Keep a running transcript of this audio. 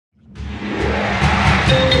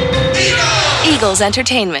Eagles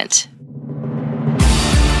Entertainment.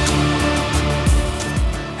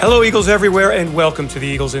 Hello, Eagles everywhere, and welcome to the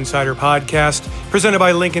Eagles Insider Podcast, presented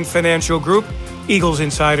by Lincoln Financial Group. Eagles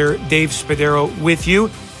Insider Dave Spadaro with you.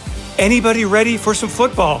 Anybody ready for some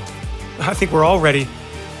football? I think we're all ready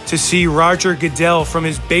to see Roger Goodell from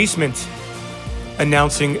his basement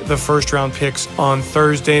announcing the first-round picks on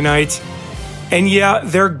Thursday night. And yeah,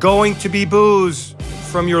 they're going to be boos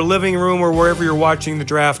from your living room or wherever you're watching the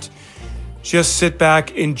draft. Just sit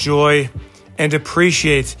back, enjoy, and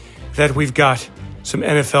appreciate that we've got some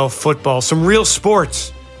NFL football, some real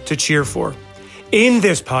sports to cheer for. In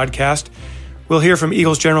this podcast, we'll hear from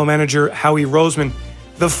Eagles general manager Howie Roseman,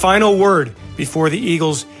 the final word before the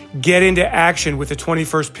Eagles get into action with the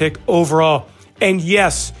 21st pick overall. And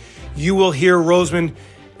yes, you will hear Roseman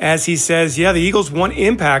as he says, yeah, the Eagles want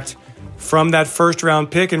impact from that first round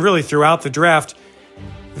pick, and really throughout the draft,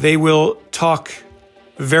 they will talk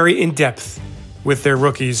very in depth with their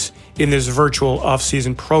rookies in this virtual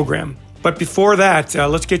offseason program. But before that,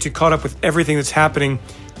 let's get you caught up with everything that's happening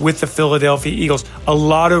with the Philadelphia Eagles. A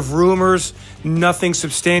lot of rumors, nothing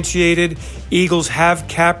substantiated. Eagles have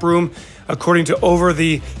cap room. According to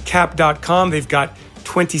overthecap.com, they've got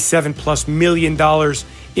 $27+ million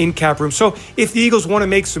in cap room. So if the Eagles want to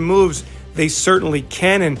make some moves, they certainly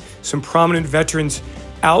can, and some prominent veterans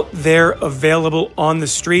out there available on the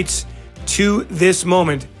streets. To this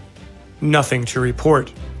moment, nothing to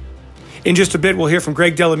report. In just a bit, we'll hear from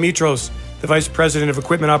Greg Delamitros, the Vice President of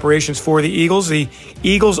Equipment Operations for the Eagles. The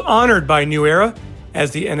Eagles honored by New Era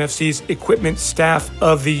as the NFC's Equipment Staff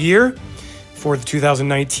of the Year for the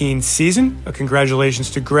 2019 season.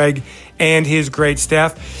 Congratulations to Greg and his great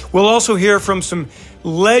staff. We'll also hear from some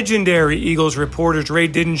legendary Eagles reporters, Ray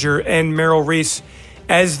Didinger and Merrill Reese,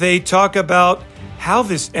 as they talk about how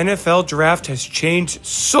this NFL draft has changed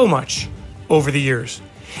so much over the years.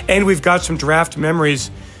 And we've got some draft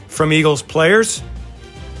memories from Eagles players.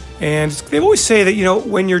 And they always say that,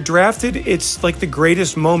 when you're drafted, it's like the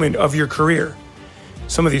greatest moment of your career.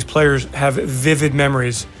 Some of these players have vivid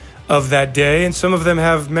memories of that day, and some of them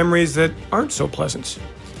have memories that aren't so pleasant.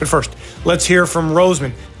 But first, let's hear from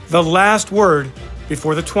Roseman, the last word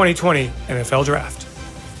before the 2020 NFL Draft.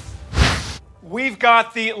 We've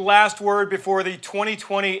got the last word before the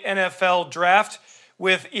 2020 NFL Draft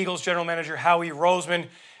with Eagles General Manager Howie Roseman.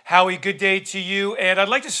 Howie, good day to you. And I'd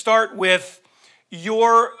like to start with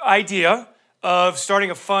your idea of starting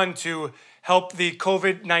a fund to help the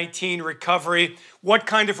COVID-19 recovery. What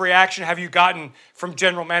kind of reaction have you gotten from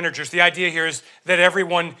general managers? The idea here is that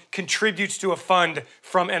everyone contributes to a fund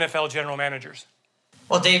from NFL general managers.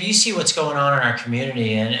 Well, Dave, you see what's going on in our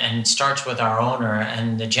community, and it starts with our owner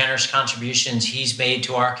and the generous contributions he's made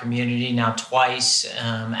to our community now twice,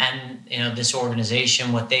 and this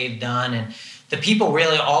organization, what they've done, and the people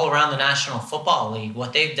really all around the National Football League.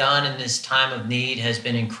 What they've done in this time of need has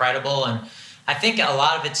been incredible, and I think a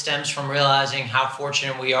lot of it stems from realizing how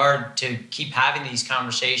fortunate we are to keep having these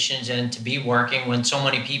conversations and to be working when so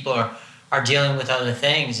many people are dealing with other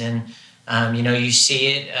things. And you see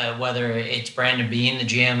it, whether it's Brandon Beane, the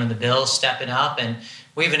GM of the Bills, stepping up. And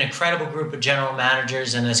we have an incredible group of general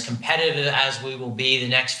managers, and as competitive as we will be the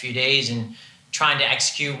next few days and trying to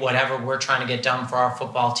execute whatever we're trying to get done for our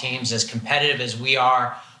football teams, as competitive as we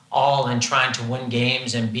are all in trying to win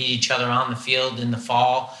games and beat each other on the field in the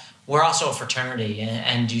fall, we're also a fraternity.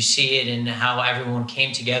 And you see it in how everyone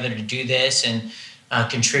came together to do this and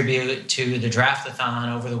contribute to the draft-a-thon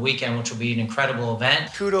over the weekend, which will be an incredible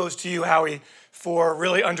event. Kudos to you, Howie, for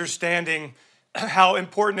really understanding how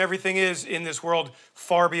important everything is in this world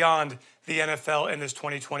far beyond the NFL and this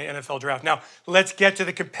 2020 NFL draft. Now, let's get to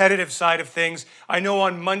the competitive side of things. I know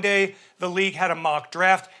on Monday, the league had a mock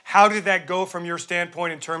draft. How did that go from your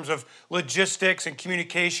standpoint in terms of logistics and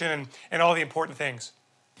communication and all the important things?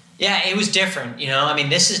 Yeah, it was different.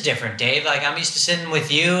 This is different, Dave. Like, I'm used to sitting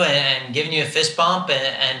with you and giving you a fist bump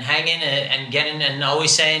and hanging and getting and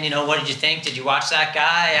always saying, what did you think? Did you watch that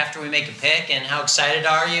guy after we make a pick? And how excited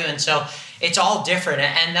are you? And so it's all different.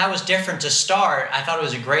 And that was different to start. I thought it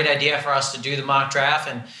was a great idea for us to do the mock draft.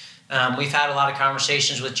 And we've had a lot of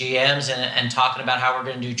conversations with GMs and talking about how we're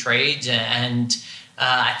going to do trades. And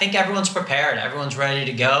I think everyone's prepared. Everyone's ready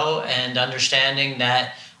to go and understanding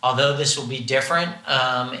that although this will be different,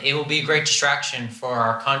 it will be a great distraction for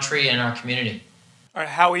our country and our community. All right,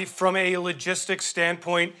 Howie, from a logistics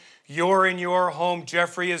standpoint, you're in your home,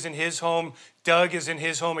 Jeffrey is in his home, Doug is in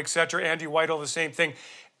his home, etc. Andy Whitehall, the same thing.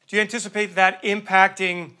 Do you anticipate that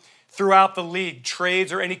impacting throughout the league,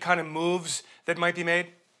 trades or any kind of moves that might be made?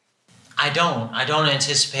 I don't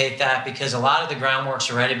anticipate that, because a lot of the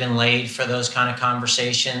groundwork's already been laid for those kind of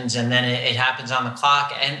conversations, and then it happens on the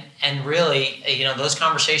clock. And really, those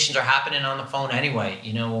conversations are happening on the phone anyway.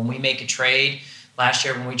 When we make a trade, last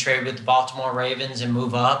year when we traded with the Baltimore Ravens and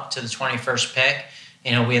move up to the 21st pick,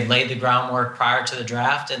 we had laid the groundwork prior to the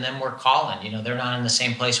draft, and then we're calling. They're not in the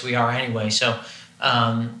same place we are anyway. So,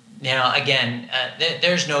 again,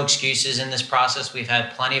 there's no excuses in this process. We've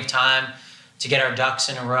had plenty of time to get our ducks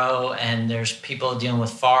in a row, and there's people dealing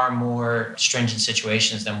with far more stringent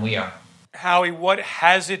situations than we are. Howie, what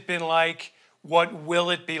has it been like? What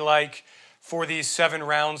will it be like for these 7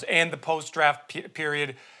 rounds and the post-draft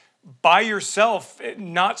period by yourself,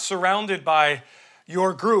 not surrounded by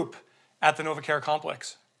your group at the NovaCare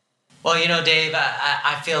complex? Well, Dave,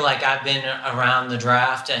 I feel like I've been around the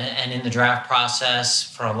draft and in the draft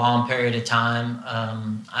process for a long period of time.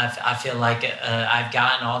 I feel like I've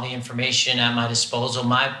gotten all the information at my disposal.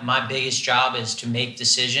 My biggest job is to make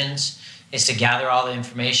decisions, is to gather all the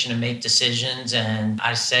information and make decisions. And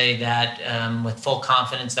I say that with full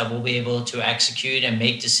confidence that we'll be able to execute and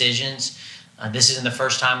make decisions. This isn't the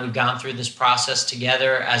first time we've gone through this process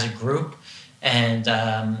together as a group. And,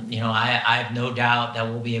 I have no doubt that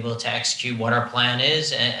we'll be able to execute what our plan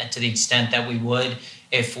is, and to the extent that we would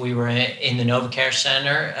if we were in the NovaCare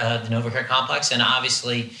Center, the NovaCare complex. And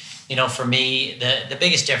obviously, for me, the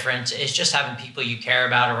biggest difference is just having people you care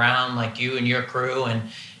about around, like you and your crew, and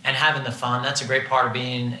having the fun. That's a great part of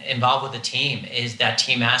being involved with a team, is that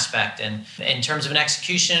team aspect. And in terms of an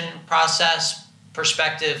execution process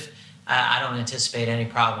perspective, I don't anticipate any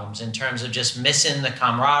problems. In terms of just missing the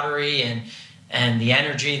camaraderie and the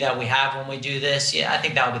energy that we have when we do this, I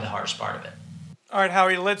think that would be the hardest part of it. All right,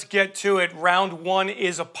 Howie, let's get to it. Round 1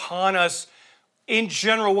 is upon us. In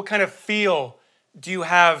general, what kind of feel do you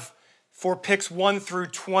have for picks 1 through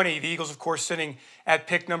 20? The Eagles, of course, sitting at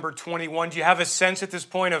pick number 21. Do you have a sense at this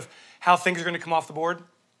point of how things are going to come off the board?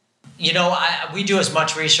 We do as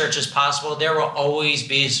much research as possible. There will always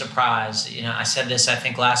be a surprise. I said this, I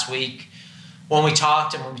think, last week when we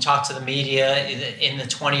talked to the media. In the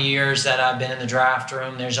 20 years that I've been in the draft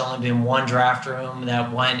room, there's only been one draft room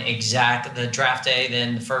that went the draft day,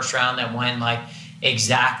 then the first round that went like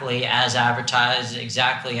exactly as advertised,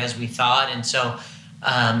 exactly as we thought. And so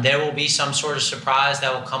there will be some sort of surprise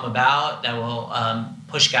that will come about that will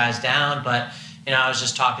push guys down. But I was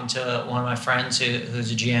just talking to one of my friends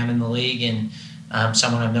who's a GM in the league, and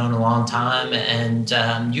someone I've known a long time.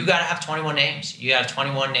 And you got to have 21 names. You got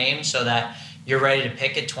 21 names so that you're ready to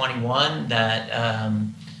pick at 21. That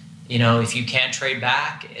if you can't trade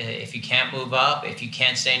back, if you can't move up, if you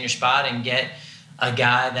can't stay in your spot and get a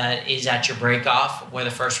guy that is at your break off where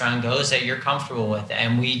the first round goes, that you're comfortable with.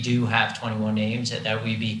 And we do have 21 names that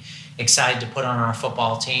we'd be excited to put on our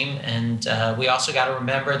football team. And we also got to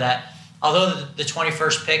remember that although the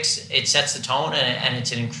 21st picks, it sets the tone, and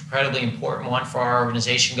it's an incredibly important one for our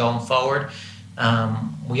organization going forward,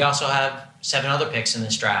 we also have 7 other picks in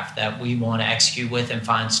this draft that we want to execute with and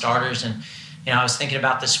find starters. And I was thinking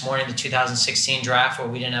about this morning, the 2016 draft, where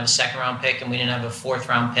we didn't have a 2nd round pick and we didn't have a 4th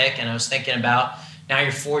round pick. And I was thinking about, now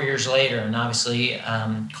you're 4 years later, and obviously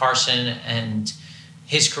Carson and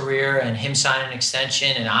his career and him signing an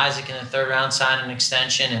extension, and Isaac in the 3rd round signing an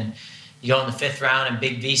extension, and you go in the 5th round and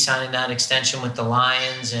Big V signing that extension with the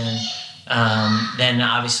Lions, and then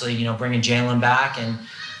obviously bringing Jalen back. And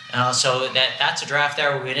so that's a draft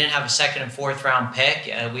there where we didn't have a 2nd and 4th round pick.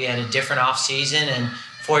 We had a different offseason, and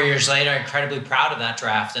 4 years later, incredibly proud of that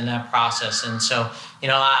draft and that process. And so,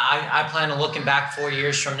 I plan on looking back 4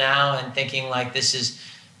 years from now and thinking like this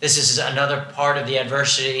is another part of the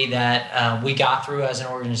adversity that we got through as an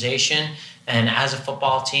organization and as a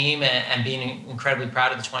football team, and being incredibly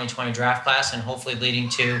proud of the 2020 draft class, and hopefully leading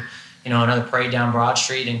to, another parade down Broad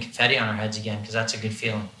Street and confetti on our heads again, because that's a good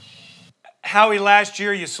feeling. Howie, last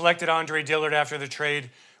year you selected Andre Dillard after the trade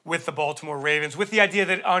with the Baltimore Ravens, with the idea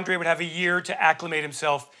that Andre would have a year to acclimate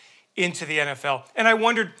himself into the NFL. And I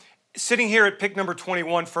wondered, sitting here at pick number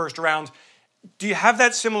 21, 1st round, do you have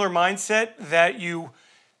that similar mindset that you're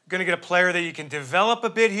going to get a player that you can develop a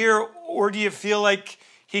bit here, or do you feel like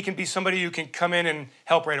he can be somebody who can come in and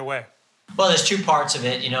help right away? Well, there's 2 parts of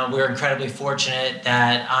it. We're incredibly fortunate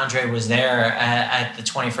that Andre was there at the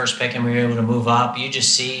 21st pick and we were able to move up. You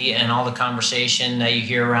just see, and all the conversation that you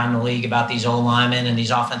hear around the league about these O-linemen and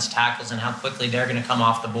these offensive tackles and how quickly they're going to come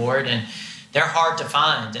off the board. And they're hard to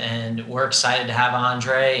find. And we're excited to have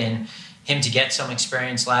Andre and him to get some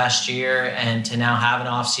experience last year, and to now have an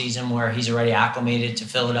offseason where he's already acclimated to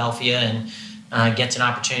Philadelphia and gets an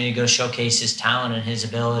opportunity to go showcase his talent and his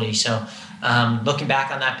ability. So looking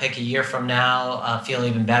back on that pick a year from now, I feel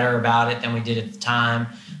even better about it than we did at the time.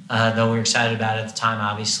 though we were excited about it at the time,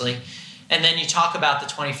 obviously. And then you talk about the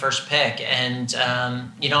 21st pick. And,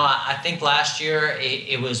 I think last year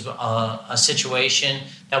it was a situation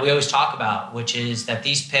that we always talk about, which is that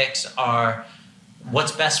these picks are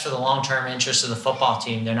what's best for the long-term interests of the football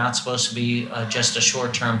team. They're not supposed to be just a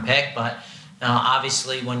short-term pick, but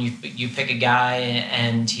obviously when you pick a guy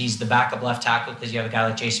and he's the backup left tackle because you have a guy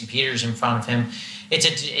like Jason Peters in front of him,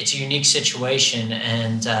 it's a unique situation.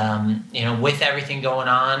 And, with everything going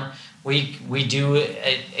on, we do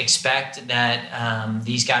expect that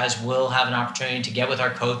these guys will have an opportunity to get with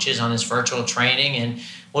our coaches on this virtual training, and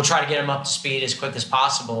we'll try to get them up to speed as quick as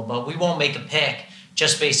possible. But we won't make a pick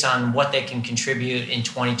just based on what they can contribute in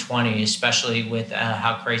 2020, especially with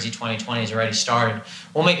how crazy 2020 has already started.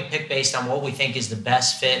 We'll make a pick based on what we think is the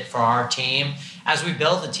best fit for our team as we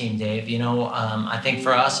build the team, Dave. I think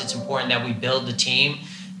for us, it's important that we build the team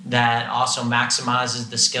that also maximizes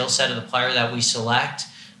the skill set of the player that we select,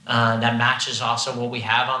 that matches also what we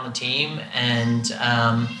have on the team. And,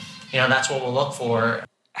 that's what we'll look for.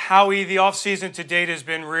 Howie, the offseason to date has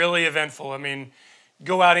been really eventful. I mean,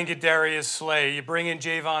 go out and get Darius Slay. You bring in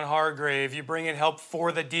Javon Hargrave. You bring in help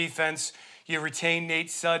for the defense. You retain Nate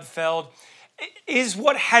Sudfeld. Is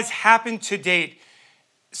what has happened to date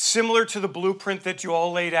similar to the blueprint that you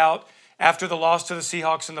all laid out after the loss to the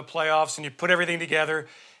Seahawks in the playoffs and you put everything together?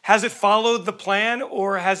 Has it followed the plan,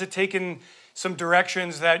 or has it taken some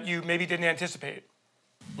directions that you maybe didn't anticipate?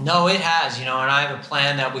 No, it has, and I have a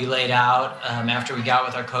plan that we laid out after we got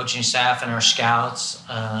with our coaching staff and our scouts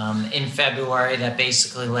in February that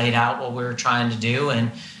basically laid out what we were trying to do. And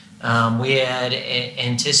we had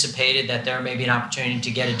anticipated that there may be an opportunity to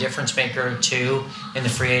get a difference maker or two in the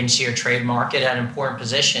free agency or trade market at important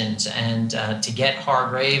positions, and to get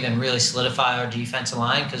Hargrave and really solidify our defensive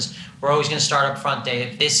line, because we're always going to start up front,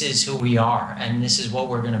 Dave. This is who we are, and this is what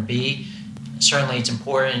we're going to be. Certainly, it's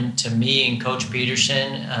important to me and Coach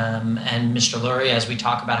Peterson and Mr. Lurie, as we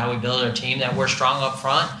talk about how we build our team, that we're strong up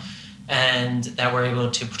front and that we're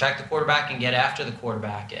able to protect the quarterback and get after the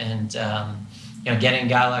quarterback. And, getting a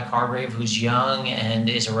guy like Hargrave, who's young and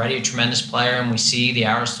is already a tremendous player, and we see the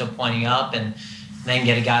arrows still pointing up, and then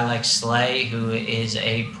get a guy like Slay, who is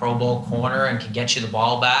a Pro Bowl corner and can get you the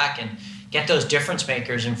ball back, and get those difference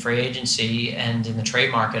makers in free agency and in the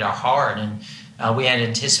trade market are hard. And we had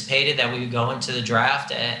anticipated that we would go into the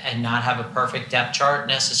draft and not have a perfect depth chart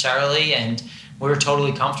necessarily, and we were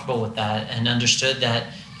totally comfortable with that and understood that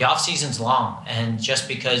the offseason's long, and just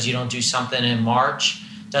because you don't do something in March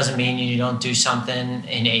doesn't mean you don't do something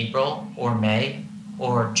in April or May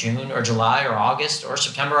or June or July or August or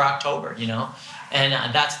September or October,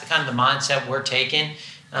 and that's the kind of the mindset we're taking.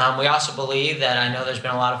 We also believe that, I know there's been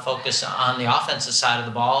a lot of focus on the offensive side of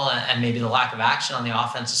the ball and maybe the lack of action on the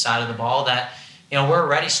offensive side of the ball, that we're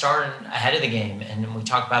already starting ahead of the game. And we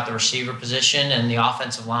talk about the receiver position and the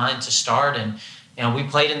offensive line to start. And we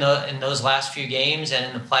played in those last few games and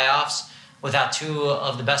in the playoffs without two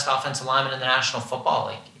of the best offensive linemen in the National Football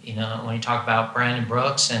League. When you talk about Brandon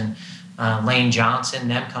Brooks and Lane Johnson,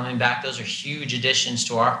 them coming back, those are huge additions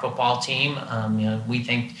to our football team. We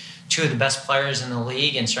think two of the best players in the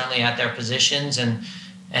league, and certainly at their positions. And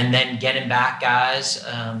then getting back guys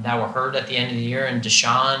that were hurt at the end of the year, and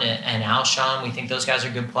Deshaun and Alshon, we think those guys are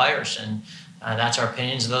good players. And that's our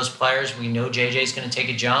opinions of those players. We know JJ's going to take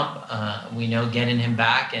a jump. We know getting him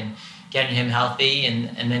back and getting him healthy.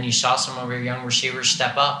 And then you saw some of our young receivers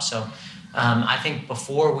step up. So I think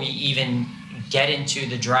before we even get into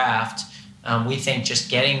the draft, we think just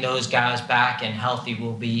getting those guys back and healthy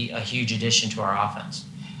will be a huge addition to our offense.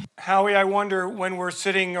 Howie, I wonder, when we're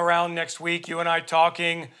sitting around next week, you and I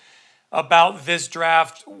talking about this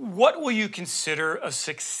draft, what will you consider a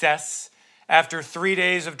success after 3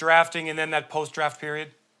 days of drafting and then that post-draft period?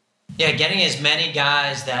 Yeah, getting as many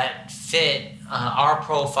guys that fit our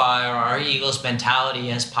profile or our Eagles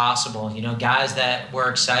mentality as possible. Guys that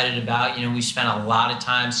we're excited about. We spent a lot of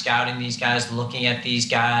time scouting these guys, looking at these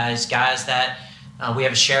guys that we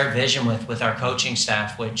have a shared vision with our coaching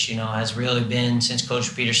staff, which has really been, since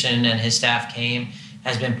Coach Peterson and his staff came,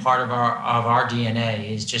 has been part of our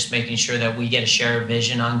DNA, is just making sure that we get a shared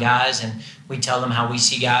vision on guys, and we tell them how we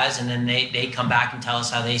see guys, and then they come back and tell us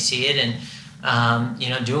how they see it, and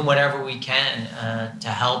doing whatever we can to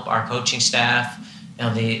help our coaching staff,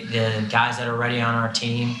 the guys that are already on our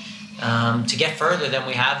team, to get further than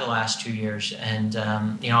we have the last 2 years. And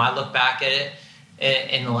I look back at it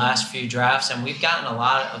in the last few drafts, and we've gotten a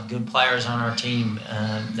lot of good players on our team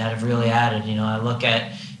that have really added. I look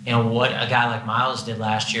at what a guy like Miles did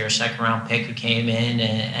last year, a second-round pick who came in,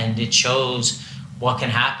 and it shows what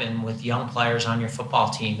can happen with young players on your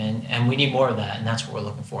football team, and we need more of that, and that's what we're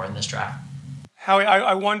looking for in this draft. Howie,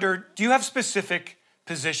 I wonder, do you have specific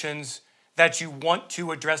positions that you want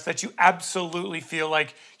to address, that you absolutely feel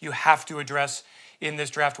like you have to address in this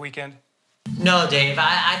draft weekend? No, Dave.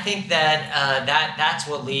 I think that that's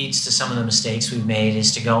what leads to some of the mistakes we've made,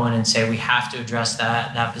 is to go in and say we have to address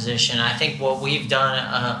that position. I think what we've done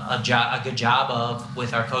a good job of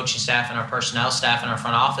with our coaching staff and our personnel staff and our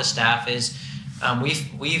front office staff is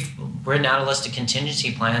we've written out a list of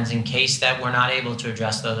contingency plans in case that we're not able to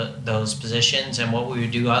address those positions and what we would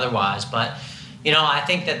do otherwise. But I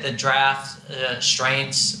think that the draft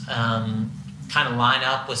strengths kind of line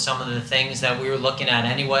up with some of the things that we were looking at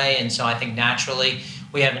anyway. And so I think naturally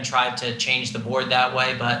we haven't tried to change the board that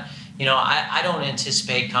way. But, I don't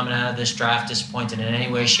anticipate coming out of this draft disappointed in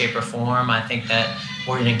any way, shape, or form. I think that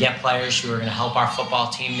we're going to get players who are going to help our football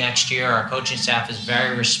team next year. Our coaching staff is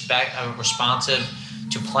very responsive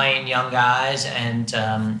to playing young guys. And,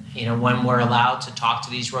 when we're allowed to talk to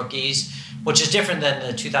these rookies, which is different than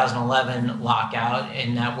the 2011 lockout,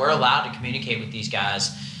 in that we're allowed to communicate with these guys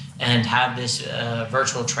and have this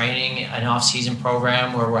virtual training, an off-season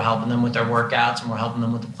program where we're helping them with their workouts and we're helping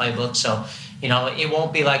them with the playbook. So, it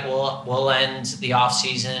won't be like we'll end the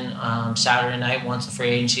off-season Saturday night once the free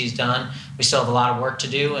agency is done. We still have a lot of work to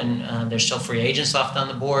do, and there's still free agents left on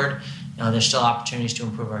the board. There's still opportunities to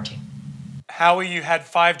improve our team. Howie, you had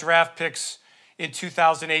 5 draft picks in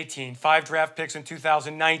 2018, 5 draft picks in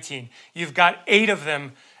 2019. You've got 8 of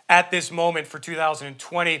them at this moment for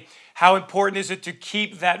 2020. How important is it to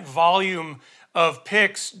keep that volume of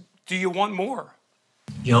picks? Do you want more?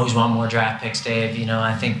 You always want more draft picks, Dave.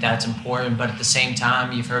 I think that's important. But at the same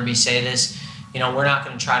time, you've heard me say this, we're not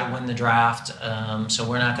going to try to win the draft. So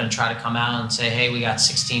we're not going to try to come out and say, hey, we got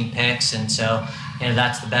 16 picks. And so,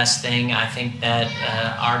 that's the best thing. I think that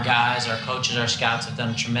our guys, our coaches, our scouts have done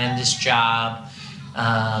a tremendous job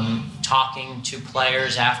talking to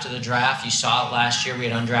players after the draft. You saw it last year. We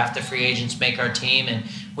had undrafted free agents make our team, and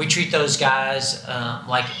we treat those guys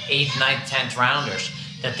like 8th, 9th, 10th rounders,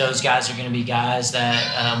 that those guys are going to be guys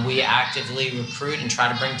that we actively recruit and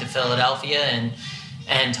try to bring to Philadelphia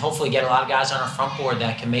and hopefully get a lot of guys on our front board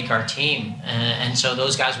that can make our team. And so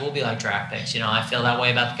those guys will be like draft picks. I feel that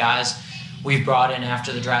way about the guys we've brought in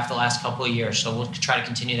after the draft the last couple of years. So we'll try to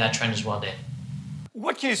continue that trend as well, Dave.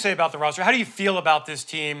 What can you say about the roster? How do you feel about this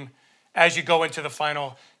team as you go into the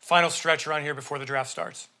final stretch around here before the draft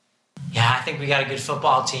starts? Yeah, I think we got a good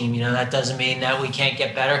football team. That doesn't mean that we can't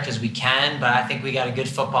get better, because we can, but I think we got a good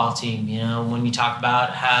football team. When you talk about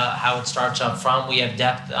how it starts up front, we have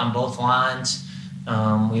depth on both lines.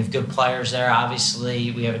 We have good players there. Obviously,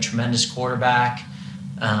 we have a tremendous quarterback.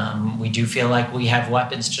 We do feel like we have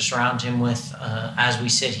weapons to surround him with as we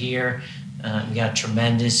sit here. We got a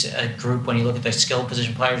tremendous group. When you look at the skill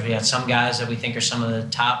position players, we got some guys that we think are some of the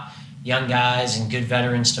top young guys and good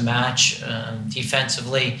veterans to match.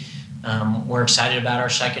 Defensively, we're excited about our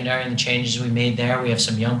secondary and the changes we made there. We have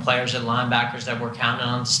some young players at linebackers that we're counting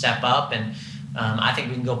on to step up, and I think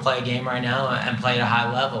we can go play a game right now and play at a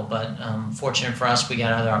high level. But fortunate for us, we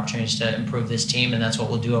got other opportunities to improve this team, and that's what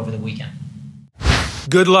we'll do over the weekend.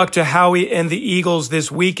 Good luck to Howie and the Eagles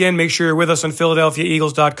this weekend. Make sure you're with us on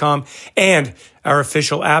PhiladelphiaEagles.com and our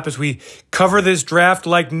official app as we cover this draft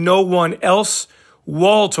like no one else.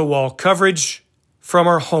 Wall-to-wall coverage from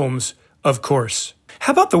our homes, of course.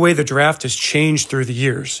 How about the way the draft has changed through the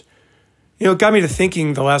years? It got me to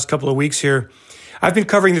thinking the last couple of weeks here. I've been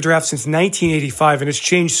covering the draft since 1985, and it's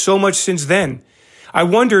changed so much since then. I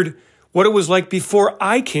wondered what it was like before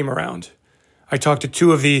I came around. I talked to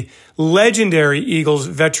 2 of the legendary Eagles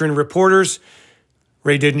veteran reporters,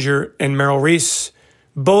 Ray Didinger and Merrill Reese,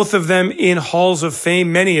 both of them in halls of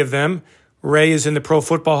fame, many of them. Ray is in the Pro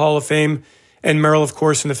Football Hall of Fame, and Merrill, of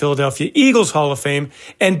course, in the Philadelphia Eagles Hall of Fame.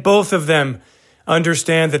 And both of them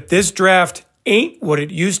understand that this draft ain't what it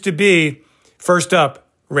used to be. First up,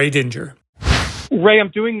 Ray Didinger. Ray,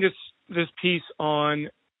 I'm doing this piece on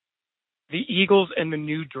the Eagles and the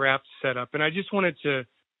new draft setup, and I just wanted to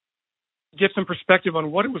get some perspective on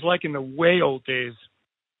what it was like in the way old days.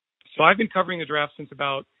 So I've been covering the draft since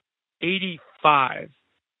about 85.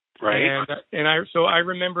 Right. And I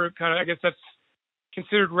remember kind of, I guess that's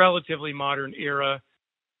considered relatively modern era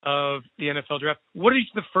of the NFL draft. What is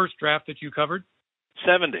the first draft that you covered?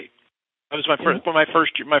 70. That was my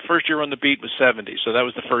first year on the beat was 70. So that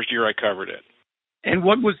was the first year I covered it. And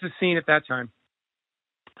what was the scene at that time?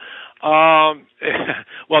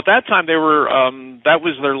 Well, at that time they were that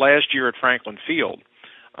was their last year at Franklin Field,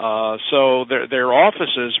 so their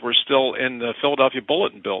offices were still in the Philadelphia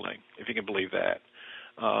Bulletin Building, if you can believe that.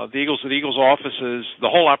 The Eagles offices, the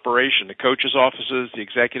whole operation, the coaches' offices, the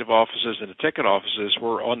executive offices, and the ticket offices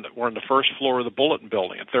were on the first floor of the Bulletin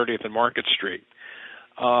Building at 30th and Market Street.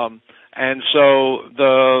 And so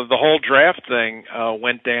the whole draft thing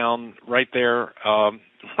went down right there,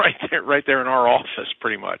 right there in our office,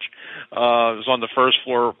 pretty much. It was on the first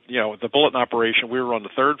floor. The Bulletin operation, we were on the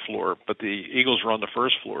third floor, but the Eagles were on the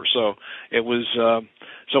first floor. So it was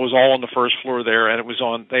all on the first floor there, and it was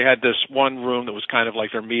on. They had this one room that was kind of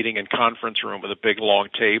like their meeting and conference room with a big long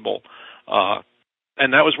table.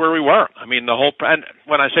 And that was where we were. I mean, and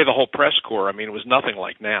when I say the whole press corps, I mean, it was nothing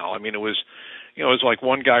like now. I mean, it was like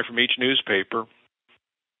one guy from each newspaper.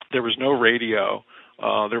 There was no radio.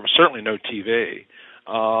 There was certainly no TV.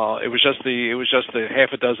 It was just the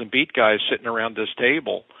half a dozen beat guys sitting around this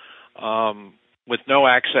table, with no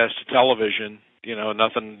access to television.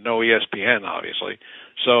 Nothing, no ESPN, obviously.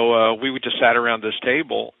 So we would just sat around this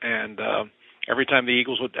table, and every time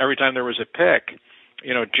there was a pick,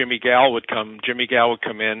 Jimmy Gal would come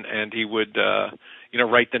in, and he would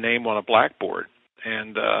write the name on a blackboard,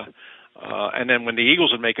 and then when the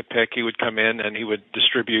Eagles would make a pick, he would come in and he would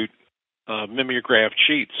distribute mimeographed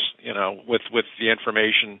sheets, with the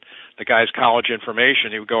information, the guy's college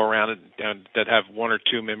information. He would go around and that have one or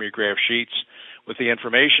two mimeographed sheets with the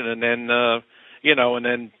information, and then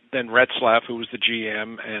Retzlaff, who was the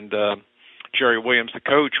GM, and Jerry Williams, the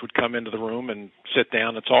coach, would come into the room and sit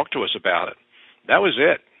down and talk to us about it. That was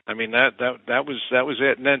it. I mean, that was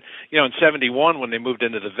it. And then, in '71, when they moved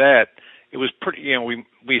into the vet, it was pretty.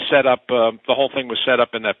 We set up the whole thing was set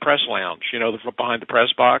up in that press lounge, behind the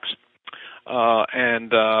press box,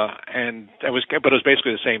 and it was, but it was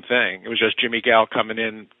basically the same thing. It was just Jimmy Gal coming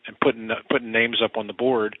in and putting names up on the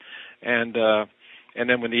board, and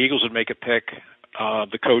then when the Eagles would make a pick,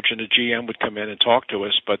 the coach and the GM would come in and talk to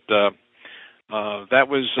us. But that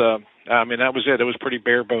was it. It was pretty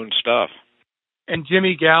bare bones stuff. And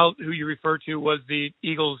Jimmy Gal, who you refer to, was the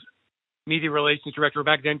Eagles media relations director,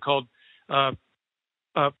 back then called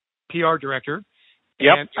PR director.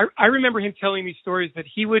 Yep. And I remember him telling me stories that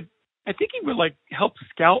he would like help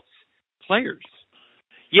scout players.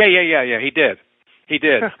 Yeah, he did.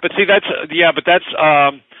 But see,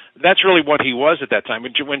 that's really what he was at that time.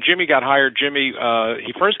 When Jimmy got hired,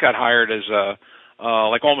 he first got hired as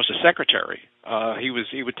like almost a secretary. He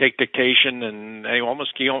would take dictation, and he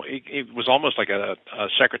was almost like a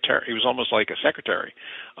secretary. He was almost like a secretary.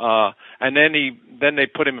 And then they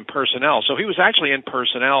put him in personnel. So he was actually in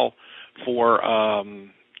personnel for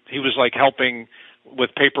he was like helping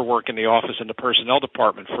with paperwork in the office in the personnel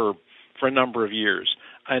department for a number of years.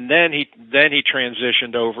 And then he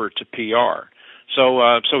transitioned over to PR.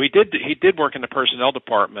 So he did work in the personnel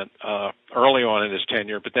department early on in his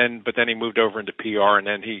tenure, but then he moved over into PR, and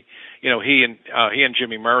then he and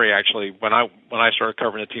Jimmy Murray, actually, when I started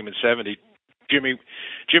covering the team in '70, Jimmy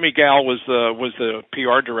Gal was the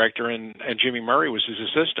PR director, and Jimmy Murray was his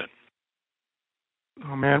assistant.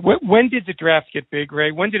 Oh man, when did the draft get big,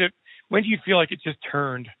 Ray? When do you feel like it just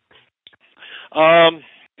turned?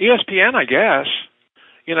 ESPN, I guess.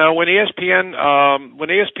 When ESPN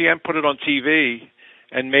put it on TV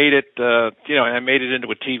and made it, and made it into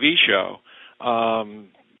a TV show,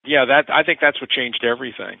 I think that's what changed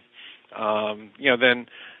everything. Then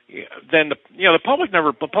the public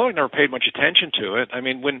never paid much attention to it. I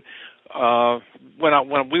mean, when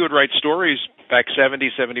we would write stories back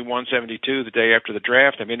 70, 71, 72, the day after the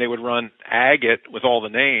draft, I mean, they would run agate with all the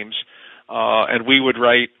names, and we would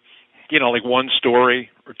write, like one story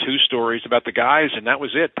or two stories about the guys, and that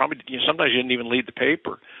was it. Probably, sometimes you didn't even lead the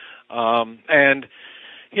paper. And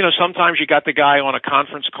sometimes you got the guy on a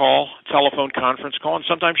telephone conference call, and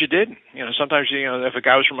sometimes you didn't. Sometimes, if a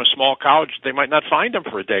guy was from a small college, they might not find him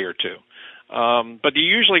for a day or two. But you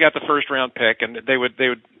usually got the first round pick, and they would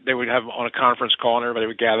have on a conference call, and everybody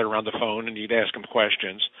would gather around the phone, and you'd ask them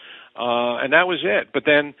questions. And that was it. But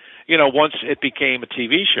then, once it became a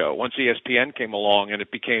TV show, once ESPN came along and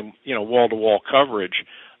it became, wall-to-wall coverage,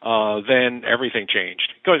 then everything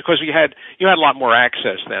changed. Because you had a lot more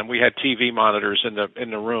access then. We had TV monitors in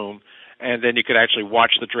the room, and then you could actually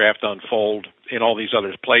watch the draft unfold in all these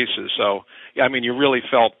other places. So, I mean, you really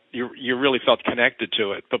felt connected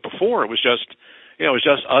to it. But before, it was just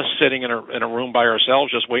us sitting in a room by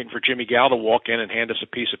ourselves, just waiting for Jimmy Gal to walk in and hand us a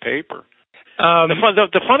piece of paper.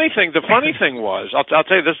 The funny thing was, I'll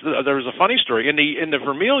tell you this. There was a funny story in the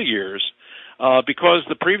Vermeil years, because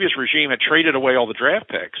the previous regime had traded away all the draft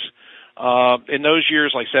picks. In those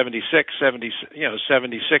years, like 76, 77,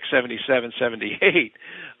 78,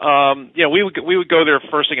 we would go there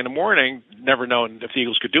first thing in the morning, never knowing if the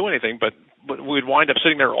Eagles could do anything. But we'd wind up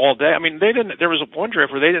sitting there all day. I mean, they didn't. There was one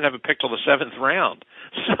draft where they didn't have a pick till the 7th round.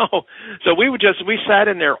 So we sat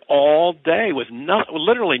in there all day with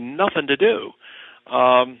literally nothing to do.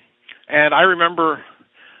 And I remember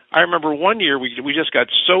one year we just got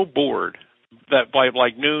so bored that by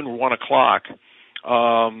like noon or 1 o'clock,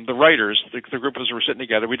 the writers, the group of us were sitting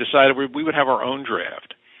together, we decided we would have our own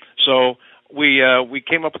draft. So we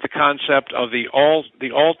came up with the concept of the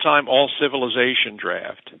all-time all-civilization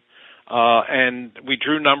draft, and we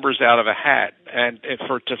drew numbers out of a hat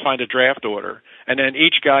to find a draft order, and then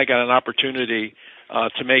each guy got an opportunity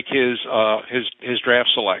to make his draft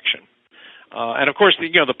selection. And of course,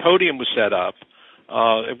 the podium was set up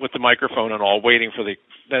with the microphone and all, waiting for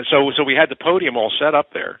so we had the podium all set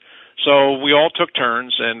up there. So we all took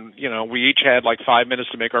turns, and we each had like 5 minutes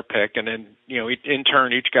to make our pick, and then in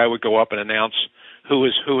turn each guy would go up and announce who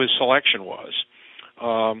his selection was.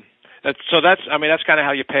 That's kind of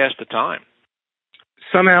how you pass the time.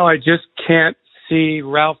 Somehow I just can't see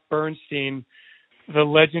Ralph Bernstein, the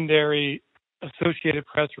legendary Associated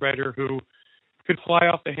Press writer who could fly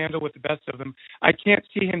off the handle with the best of them. I can't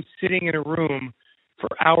see him sitting in a room for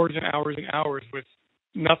hours and hours and hours with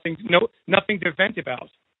nothing to vent about.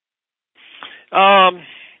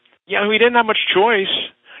 We didn't have much choice.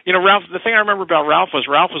 Ralph. The thing I remember about Ralph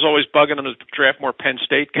was always bugging him to draft more Penn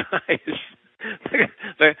State guys.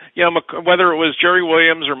 Whether it was Jerry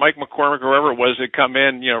Williams or Mike McCormick or whoever it was that come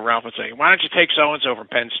in, Ralph would say, "Why don't you take so and so from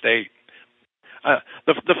Penn State?"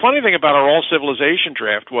 The funny thing about our all civilization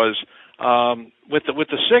draft was with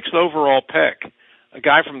the 6th overall pick, a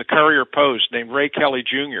guy from the Courier Post named Ray Kelly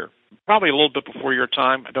Jr., probably a little bit before your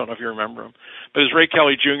time. I don't know if you remember him, but it was Ray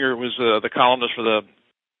Kelly Jr. was the columnist for the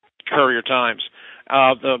Courier Times.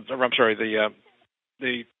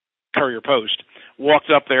 The Courier Post walked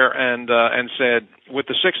up there and said, with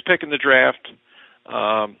the 6th pick in the draft,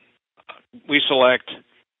 we select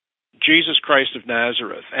Jesus Christ of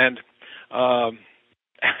Nazareth. And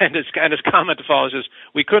his comment to follow is,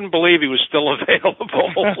 we couldn't believe he was still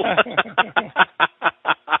available.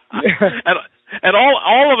 And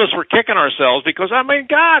all of us were kicking ourselves because,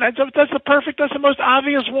 God, that's the most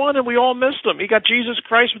obvious one, and we all missed him. He got Jesus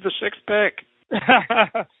Christ with the 6th pick.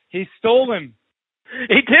 He stole him.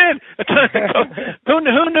 He did. Who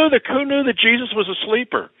knew that Jesus was a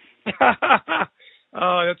sleeper?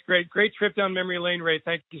 Oh, that's great. Great trip down memory lane, Ray.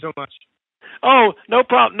 Thank you so much. Oh, no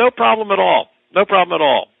problem. No problem at all. No problem at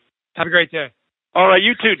all. Have a great day. All right,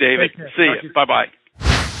 you too, David. See you. Bye-bye.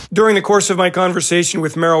 During the course of my conversation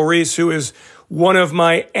with Merrill Reese, who is one of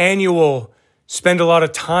my annual spend a lot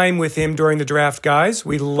of time with him during the draft guys.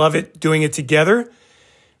 We love it doing it together.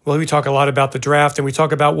 Well, we talk a lot about the draft, and we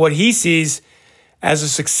talk about what he sees as a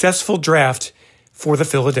successful draft for the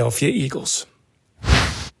Philadelphia Eagles.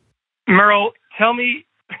 Merrill, tell me,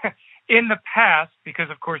 in the past, because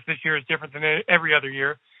of course this year is different than every other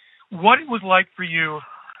year, what it was like for you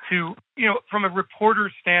to, from a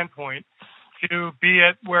reporter's standpoint, to be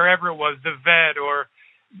at wherever it was, the Vet or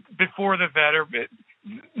before the Vet or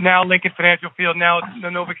now Lincoln Financial Field, now the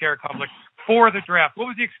NovaCare complex, for the draft. What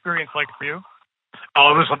was the experience like for you?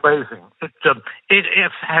 Oh, it was amazing.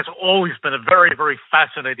 It has always been a very, very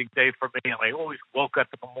fascinating day for me, and I always woke up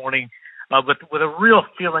in the morning with a real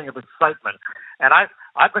feeling of excitement. And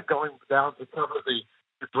I've been going down to cover the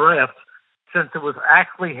draft since it was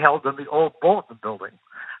actually held in the old Bulletin building.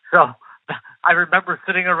 So I remember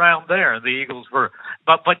sitting around there. The Eagles were,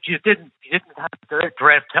 but you didn't have the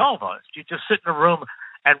draft televised. You just sit in a room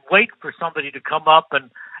and wait for somebody to come up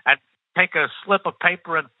and take a slip of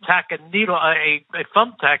paper and tack a needle, a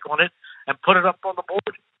thumbtack on it, and put it up on the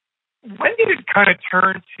board. When did it kind of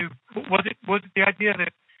turn to? Was it the idea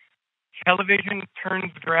that television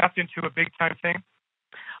turned the draft into a big time thing?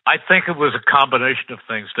 I think it was a combination of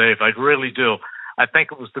things, Dave. I really do. I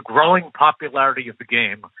think it was the growing popularity of the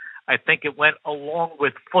game. I think it went along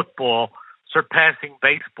with football, surpassing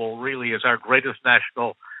baseball really as our greatest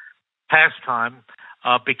national pastime.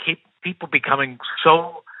 People becoming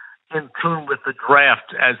so in tune with the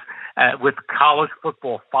draft as with college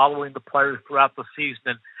football, following the players throughout the season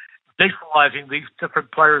and visualizing these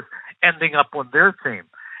different players ending up on their team.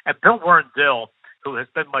 And Bill Warrendale, who has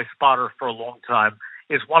been my spotter for a long time,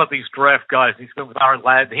 is one of these draft guys. He's been with our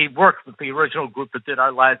lads. He worked with the original group that did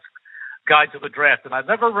our lads' guide to the draft. And I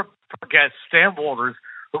never forget Stan Walters,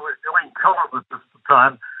 who was doing color with us at the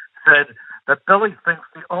time, said that Billy thinks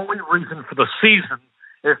the only reason for the season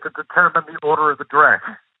is to determine the order of the draft.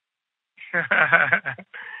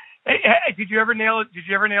 Did you ever nail it? Did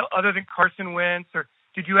you ever nail, other than Carson Wentz, or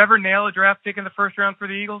did you ever nail a draft pick in the first round for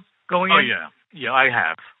the Eagles going in? Oh, yeah, I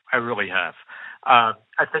have. I really have. I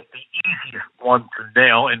think the easiest one to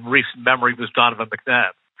nail in recent memory was Donovan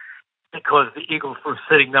McNabb, because the Eagles were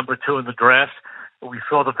sitting number 2 in the draft. We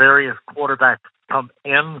saw the various quarterbacks come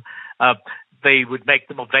in. They would make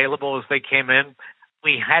them available as they came in.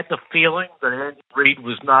 We had the feeling that Andy Reid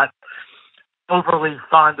was not overly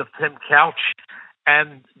fond of Tim Couch,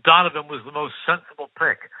 and Donovan was the most sensible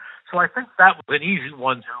pick. So I think that was an easy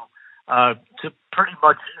one to pretty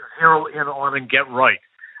much zero in on and get right.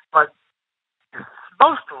 But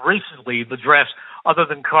most recently, the drafts, other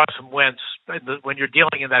than Carson Wentz, when you're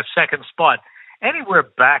dealing in that second spot, anywhere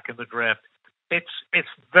back in the draft, it's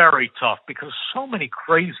very tough because so many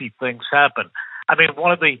crazy things happen. I mean,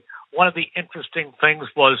 one of the interesting things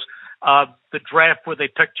was the draft where they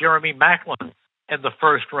picked Jeremy Maclin in the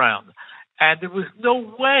first round, and there was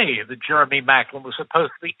no way that Jeremy Maclin was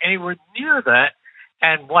supposed to be anywhere near that.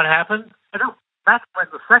 And what happened? Maclin in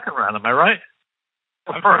the second round. Am I right?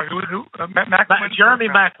 Jeremy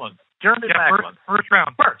Maclin. Maclin. First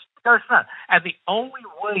round. First round. And the only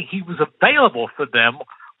way he was available for them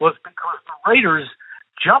was because the Raiders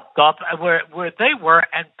jumped up where they were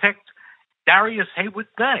and picked Darius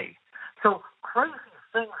Haywood-Bay. So crazy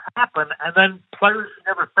things happen, and then players you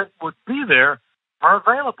never think would be there are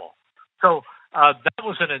available. So that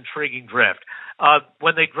was an intriguing draft.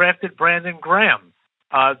 When they drafted Brandon Graham,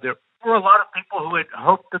 there were a lot of people who had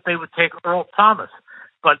hoped that they would take Earl Thomas.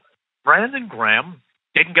 But Brandon Graham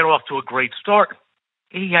didn't get off to a great start.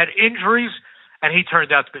 He had injuries, and he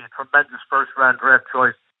turned out to be a tremendous first-round draft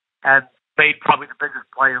choice and made probably the biggest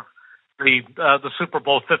play of the Super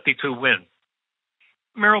Bowl 52 win.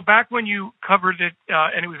 Merrill, back when you covered it,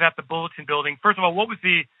 and it was at the Bulletin Building, first of all, what was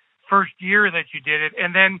the first year that you did it?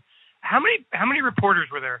 And then how many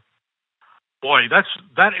reporters were there? Boy,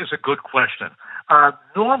 that is a good question.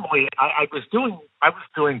 Normally, I was doing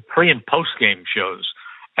pre and post game shows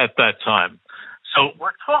at that time. So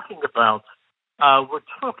we're talking about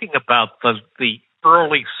the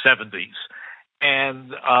early 70s,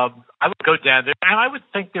 and I would go down there, and I would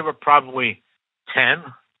think there were probably 10,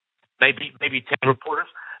 maybe 10 reporters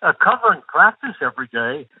covering practice every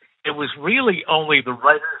day. It was really only the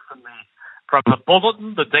writers from the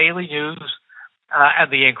Bulletin, the Daily News,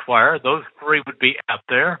 and the Inquirer. Those three would be out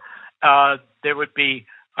there. There would be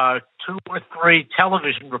 2 or 3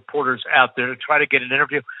 television reporters out there to try to get an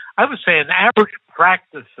interview. I would say an average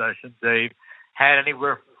practice session, Dave, had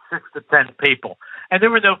anywhere from 6 to 10 people. And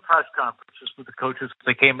there were no press conferences with the coaches when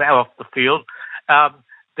they came out off the field.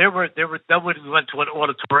 Nobody went to an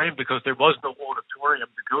auditorium because there was no auditorium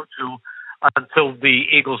to go to until the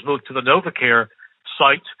Eagles moved to the NovaCare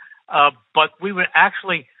site. But we would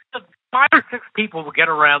actually, 5 or 6 people would get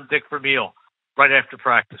around Dick Vermeil right after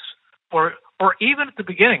practice. Or even at the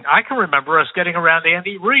beginning. I can remember us getting around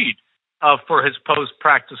Andy Reid for his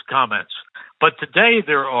post-practice comments. But today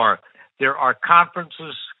there are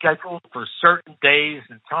conferences scheduled for certain days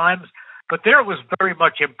and times, but there it was very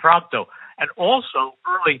much impromptu. And also,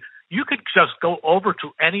 early, you could just go over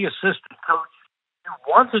to any assistant coach you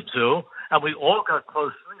wanted to, and we all got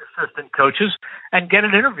close to the assistant coaches and get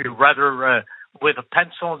an interview, rather with a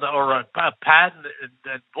pencil or a pad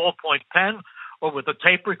and ballpoint pen, or with a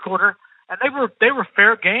tape recorder. And they were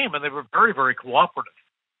fair game, and they were very, very cooperative.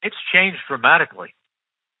 It's changed dramatically.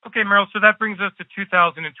 Okay, Merrill, so that brings us to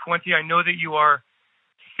 2020. I know that you are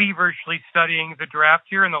feverishly studying the draft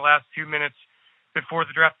here in the last few minutes before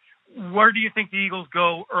the draft. Where do you think the Eagles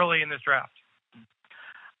go early in this draft?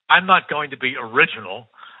 I'm not going to be original.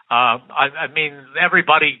 I mean,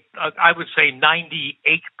 everybody, I would say 98%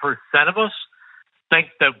 of us think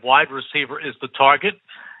that wide receiver is the target.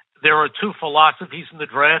 There are 2 philosophies in the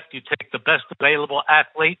draft. You take the best available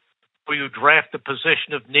athlete, or you draft the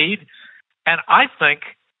position of need. And I think,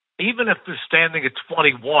 even if they're standing at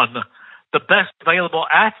 21, the best available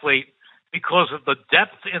athlete, because of the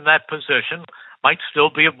depth in that position, might still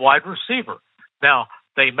be a wide receiver. Now,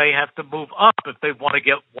 they may have to move up if they want to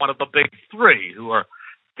get one of the big 3, who are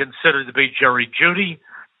considered to be Jerry Jeudy,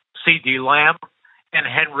 C.D. Lamb, and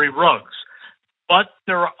Henry Ruggs. But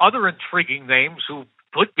there are other intriguing names who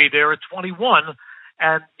could be there at 21,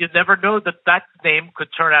 and you never know that name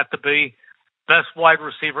could turn out to be best wide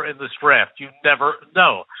receiver in this draft. You never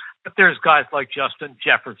know. But there's guys like Justin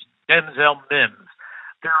Jefferson, Denzel Mims.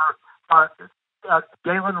 There are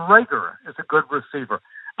Galen Rager is a good receiver.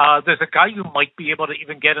 There's a guy you might be able to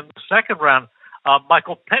even get in the second round,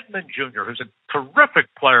 Michael Pittman Jr., who's a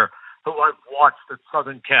terrific player who I've watched at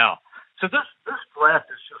Southern Cal. So this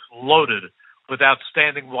draft is just loaded with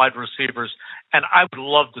outstanding wide receivers, and I would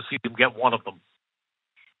love to see them get one of them.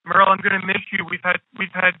 Merle, I'm going to miss you.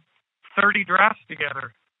 We've had 30 drafts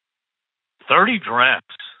together. 30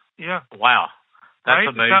 drafts. Yeah. Wow. That's right?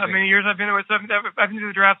 amazing. How many years I've been to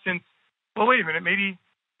the draft since, well, wait a minute, maybe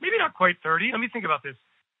not quite 30. Let me think about this.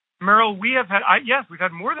 Merrill, we've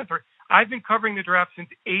had more than 30. I've been covering the draft since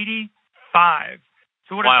 85.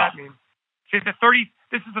 So what does that mean?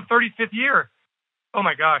 This is the 35th year. Oh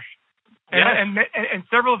my gosh. And, yes. and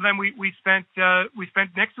several of them we spent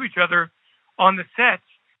next to each other on the set.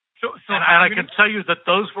 And I can tell you that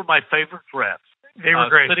those were my favorite drafts. They were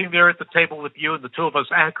great. Sitting there at the table with you and the two of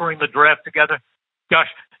us anchoring the draft together. Gosh,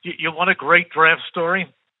 you want a great draft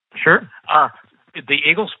story? Sure. The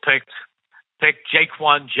Eagles picked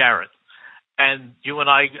Jaquan Jarrett, and you and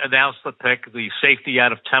I announced the pick, the safety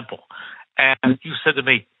out of Temple. And you said to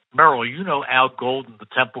me, Merrill, you know Al Golden, the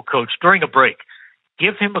Temple coach, during a break.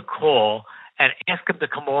 Give him a call and ask him to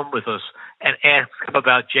come on with us and ask him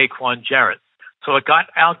about Jaquan Jarrett. So I got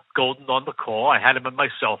Al Golden on the call. I had him on my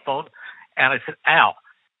cell phone, and I said, Al,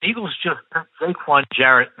 Eagles just picked Jaquan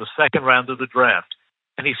Jarrett in the second round of the draft.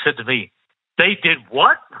 And he said to me, they did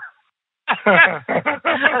what? And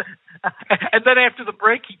then after the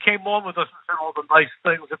break, he came on with us and said all the nice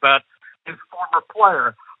things about his former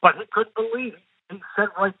player. But he couldn't believe it. He said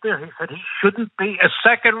right there, he said he shouldn't be a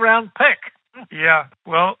second-round pick. Yeah,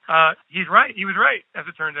 well, he's right. He was right, as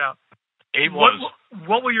it turned out. He was.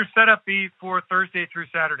 What will your setup be for Thursday through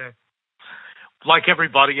Saturday? Like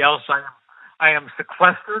everybody else, I am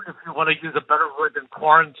sequestered, if you want to use a better word than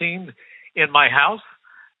quarantined, in my house.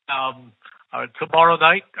 Tomorrow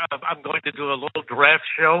night, I'm going to do a little draft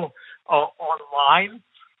show online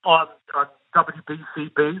on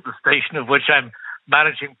WBCB, the station of which I'm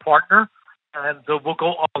managing partner. And we'll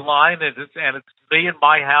go online, and it's me in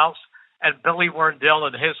my house, and Billy Werndell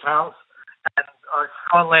in his house, and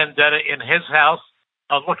Sean Landetta in his house,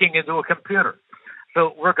 looking into a computer.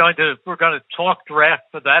 So we're going to talk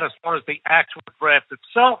draft for that. As far as the actual draft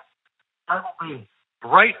itself, I will be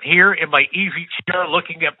right here in my easy chair,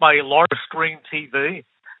 looking at my large screen TV, which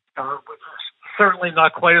is certainly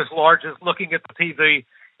not quite as large as looking at the TV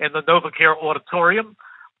in the NovaCare auditorium.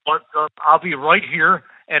 But I'll be right here,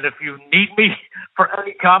 and if you need me for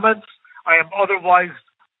any comments, I am otherwise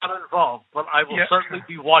uninvolved. But I will certainly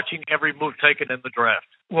be watching every move taken in the draft.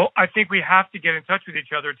 Well, I think we have to get in touch with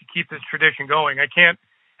each other to keep this tradition going. I can't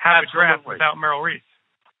have a draft without Merrill Reese.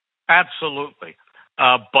 Absolutely.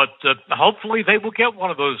 But hopefully they will get one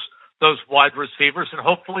of those wide receivers, and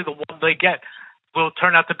hopefully the one they get will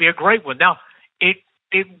turn out to be a great one. Now, it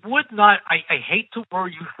would not, I hate to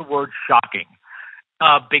use the word shocking,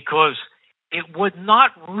 because it would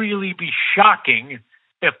not really be shocking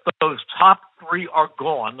if those top three are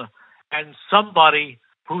gone and somebody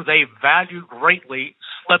who they value greatly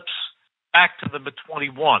slips back to them at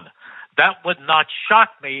 21. That would not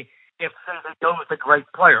shock me if, say, they go with a great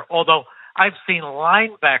player. Although I've seen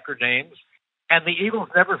linebacker names, and the Eagles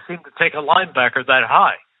never seem to take a linebacker that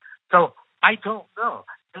high. So I don't know.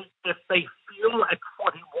 If they feel at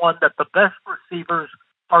 21 that the best receivers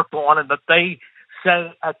are gone and that they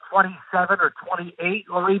say at 27 or 28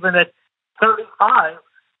 or even at 35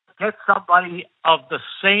 get somebody of the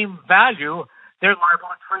same value, they're liable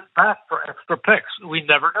to trade back for extra picks. We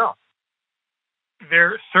never know.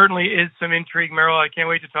 There certainly is some intrigue, Merrill. I can't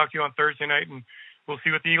wait to talk to you on Thursday night, and we'll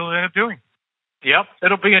see what the Eagles end up doing. Yep,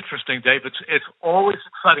 it'll be interesting, Dave. It's always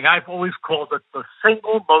exciting. I've always called it the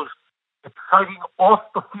single most exciting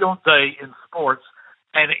off-the-field day in sports,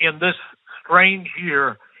 and in this strange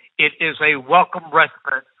year, it is a welcome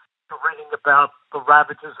respite to reading about the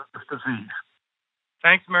ravages of this disease.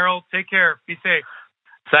 Thanks, Merrill. Take care. Be safe.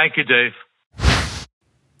 Thank you, Dave.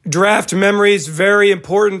 Draft memories, very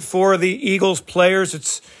important for the Eagles players.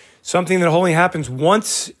 It's something that only happens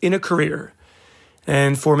once in a career.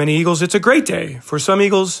 And for many Eagles, it's a great day. For some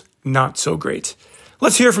Eagles, not so great.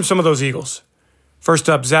 Let's hear from some of those Eagles. First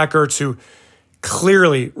up, Zach Ertz, who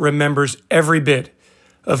clearly remembers every bit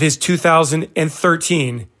of his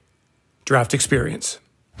 2013 draft experience.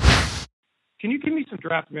 Can you give me some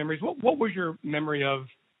draft memories? What was your memory of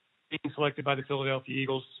being selected by the Philadelphia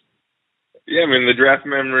Eagles? Yeah, I mean, the draft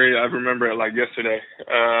memory, I remember it like yesterday.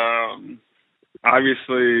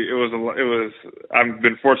 Obviously, it was. I've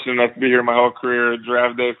been fortunate enough to be here my whole career.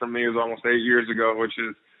 Draft day for me is almost 8 years ago, which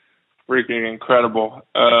is freaking incredible.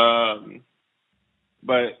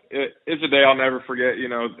 But it's a day I'll never forget. You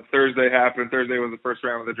know, Thursday happened. Thursday was the first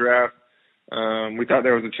round of the draft. We thought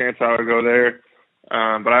there was a chance I would go there.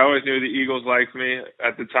 But I always knew the Eagles liked me.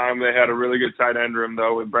 At the time, they had a really good tight end room,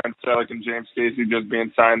 though, with Brent Selleck and James Casey just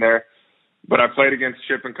being signed there. But I played against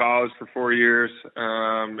Chip in college for 4 years,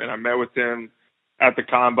 and I met with him at the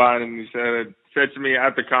Combine, and he said to me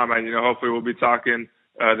at the Combine, you know, hopefully we'll be talking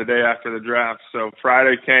the day after the draft. So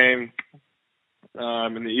Friday came,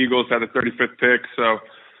 and the Eagles had the 35th pick, so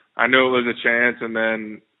I knew it was a chance. And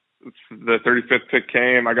then the 35th pick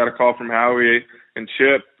came. I got a call from Howie and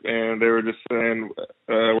Chip, and they were just saying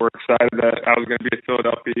we're excited that I was going to be a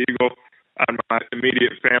Philadelphia Eagle. I had my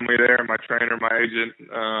immediate family there, my trainer, my agent,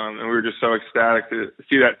 and we were just so ecstatic to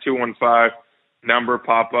see that 215 number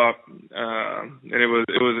pop up. And it was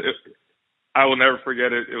I will never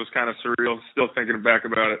forget it. It was kind of surreal, still thinking back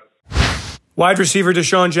about it. Wide receiver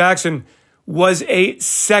Deshaun Jackson was a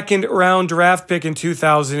second-round draft pick in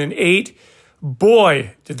 2008.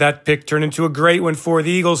 Boy, did that pick turn into a great one for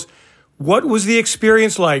the Eagles. What was the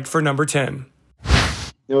experience like for number 10?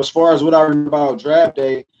 As far as what I remember about draft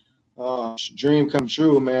day, dream come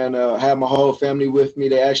true, man. I had my whole family with me.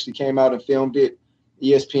 They actually came out and filmed it.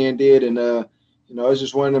 ESPN did, and it was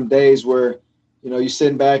just one of them days where, you're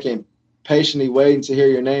sitting back and patiently waiting to hear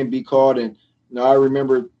your name be called. And I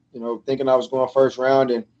remember, thinking I was going first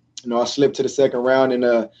round, and I slipped to the second round, and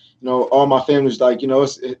all my family was like,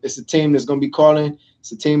 it's a team that's going to be calling.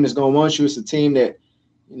 It's a team that's going to want you. It's a team that,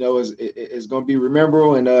 is going to be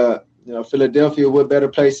memorable. And Philadelphia, what better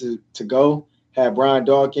place to go? Had Brian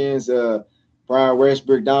Dawkins, Brian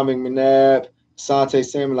Westbrook, Dominic McNabb, Sante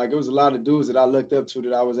Samuel. Like, it was a lot of dudes that I looked up to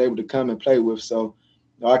that I was able to come and play with. So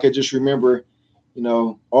I could just remember,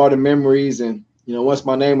 all the memories. And, once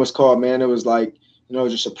my name was called, man, it was like,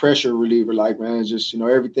 just a pressure reliever. Like, man, it's just,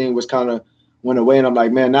 everything was kind of went away. And I'm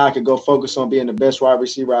like, man, now I could go focus on being the best wide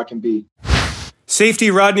receiver I can be. Safety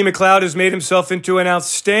Rodney McLeod has made himself into an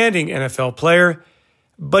outstanding NFL player,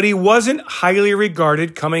 but he wasn't highly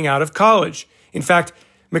regarded coming out of college. In fact,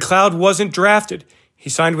 McLeod wasn't drafted. He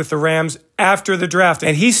signed with the Rams after the draft,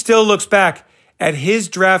 and he still looks back at his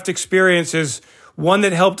draft experience as one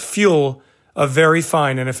that helped fuel a very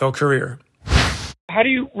fine NFL career. How do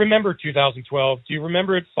you remember 2012? Do you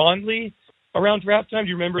remember it fondly around draft time? Do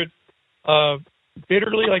you remember it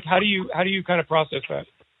bitterly? Like, how do you kind of process that?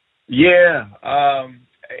 Yeah,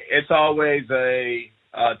 it's always a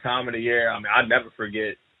time of the year. I mean, I never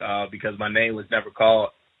forget because my name was never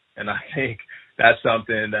called, and I think that's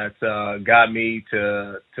something that's got me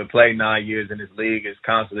to play 9 years in this league, is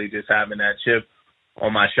constantly just having that chip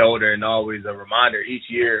on my shoulder and always a reminder each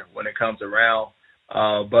year when it comes around.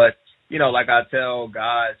 But like I tell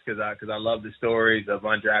guys, because I love the stories of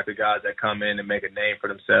undrafted guys that come in and make a name for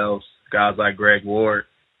themselves, guys like Greg Ward,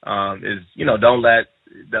 don't let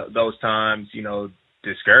those times,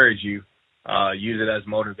 discourage you. Use it as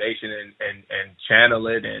motivation and channel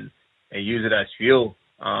it and use it as fuel,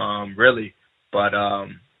 really. But,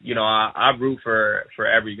 I root for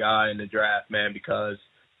every guy in the draft, man, because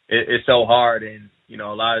it's so hard. And,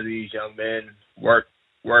 a lot of these young men work,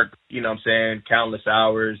 countless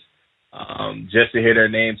hours just to hear their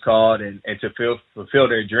names called and to fulfill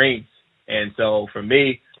their dreams. And so for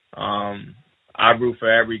me, I root for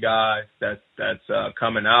every guy that's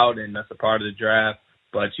coming out and that's a part of the draft.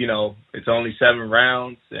 But, it's only 7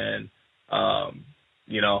 rounds and,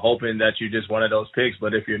 hoping that you're just one of those picks.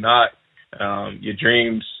 But if you're not, your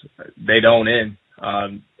dreams, they don't end.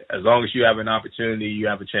 As long as you have an opportunity, you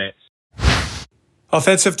have a chance.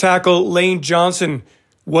 Offensive tackle Lane Johnson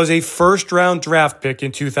was a first-round draft pick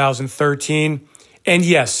in 2013. And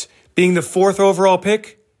yes, being the 4th overall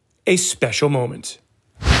pick, a special moment.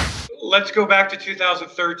 Let's go back to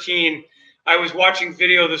 2013. I was watching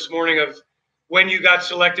video this morning of when you got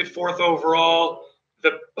selected 4th overall,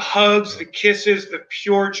 the hugs, the kisses, the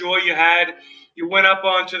pure joy you had. You went up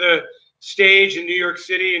onto the stage in New York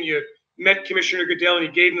City and you met Commissioner Goodell and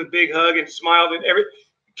you gave him a big hug and smiled.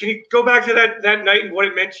 Can you go back to that night and what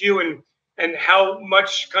it meant to you and how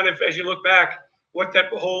much, kind of, as you look back, what that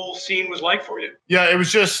whole scene was like for you? Yeah, it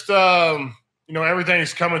was just,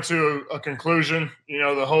 everything's coming to a conclusion.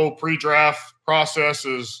 The whole pre-draft process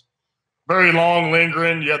is very long,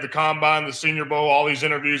 lingering. You have the combine, the Senior Bowl, all these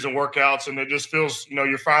interviews and workouts, and it just feels,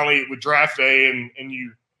 you're finally with draft day and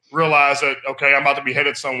you realize that, okay, I'm about to be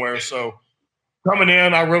headed somewhere. So coming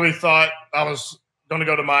in, I really thought I was going to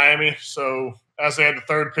go to Miami. So as they had the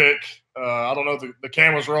 3rd pick, I don't know, the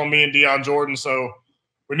cameras were on me and Deion Jordan, so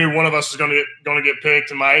we knew one of us was going to get picked.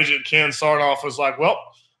 And my agent, Ken Sarnoff, was like, well,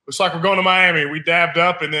 looks like we're going to Miami. We dabbed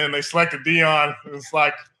up, and then they selected Deion. It's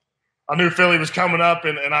like I knew Philly was coming up,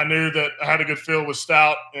 and I knew that I had a good feel with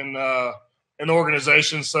Stout and the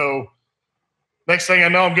organization. So next thing I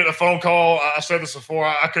know, I'm getting a phone call. I said this before.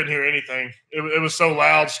 I couldn't hear anything. It was so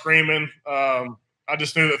loud, screaming. I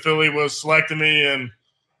just knew that Philly was selecting me, and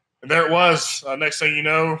there it was. Next thing you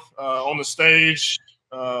know, on the stage,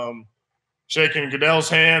 shaking Goodell's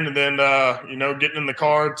hand, and then getting in the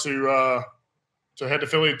car to head to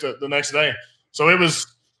Philly the next day. So it was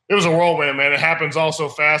it was a whirlwind, man. It happens all so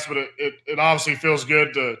fast, but it obviously feels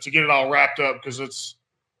good to get it all wrapped up because it's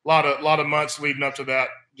a lot of months leading up to that,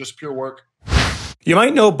 just pure work. You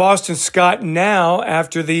might know Boston Scott now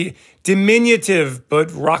after the diminutive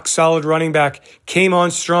but rock-solid running back came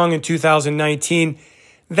on strong in 2019.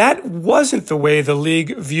 That wasn't the way the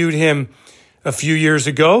league viewed him a few years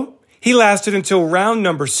ago. He lasted until round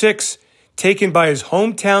number 6, taken by his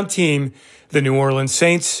hometown team, the New Orleans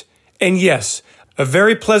Saints. And yes, a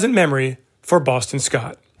very pleasant memory for Boston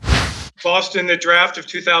Scott. Boston, the draft of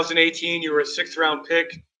 2018, you were a 6th-round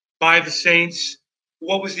pick by the Saints.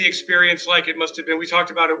 What was the experience like? It must have been, we talked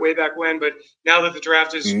about it way back when, but now that the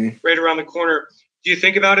draft is right around the corner, do you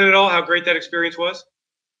think about it at all, how great that experience was?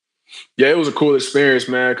 Yeah, it was a cool experience,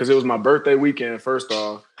 man, because it was my birthday weekend, first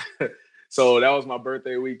off. So that was my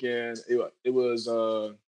birthday weekend. It was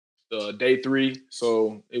day 3,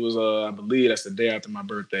 so it was, I believe that's the day after my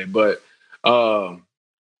birthday. But,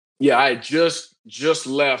 yeah, I had just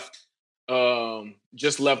left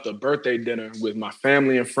a birthday dinner with my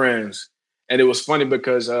family and friends. And it was funny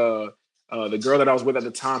because the girl that I was with at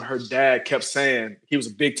the time, her dad kept saying, he was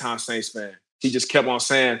a big-time Saints fan. He just kept on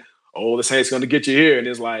saying, "Oh, the Saints going to get you here." And it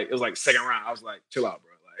was like 2nd round. I was like, chill out,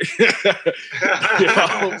 bro. Like,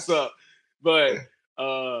 yeah, what's up? But,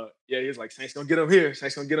 yeah, he was like, "Saints going to get him here.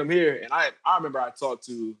 Saints going to get him here." And I remember I talked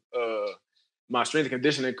to my strength and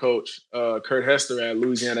conditioning coach, Kurt Hester at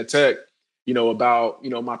Louisiana Tech, about,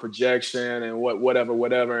 my projection and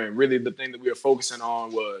whatever. And really the thing that we were focusing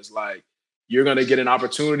on was like, you're going to get an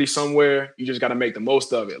opportunity somewhere. You just got to make the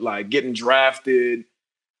most of it. Like getting drafted,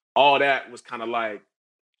 all that was kind of like,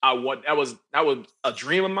 that was a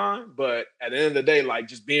dream of mine. But at the end of the day, like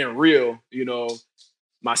just being real,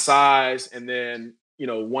 my size and then,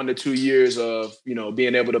 1 to 2 years of,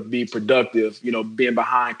 being able to be productive, being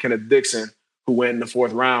behind Kenneth Dixon, who went in the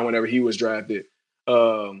 4th round whenever he was drafted.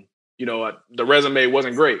 The resume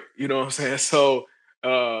wasn't great, you know what I'm saying? So,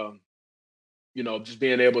 just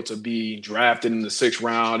being able to be drafted in the 6th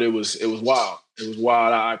round, it was wild. It was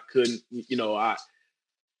wild. I couldn't,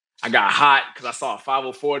 I got hot because I saw a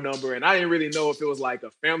 504 number, and I didn't really know if it was like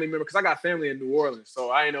a family member because I got family in New Orleans,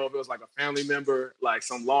 so I didn't know if it was like a family member, like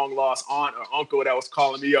some long lost aunt or uncle that was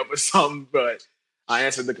calling me up or something. But I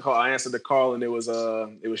answered the call, and it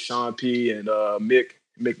was Sean P. and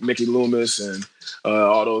Mickey Loomis and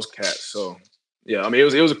all those cats. So yeah, I mean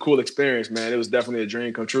it was a cool experience, man. It was definitely a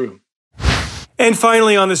dream come true. And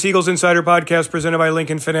finally, on this Eagles Insider podcast presented by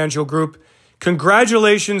Lincoln Financial Group,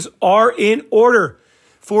 congratulations are in order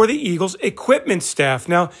for the Eagles equipment staff.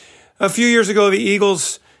 Now, a few years ago, the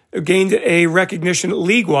Eagles gained a recognition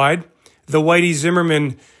league-wide, the Whitey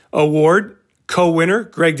Zimmerman Award. Co-winner,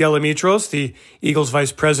 Greg Delamitros, the Eagles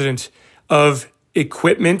Vice President of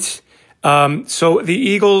Equipment. So the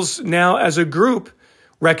Eagles now, as a group,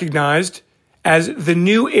 recognized as the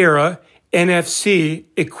New Era NFC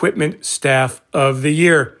Equipment Staff of the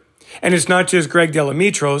Year. And it's not just Greg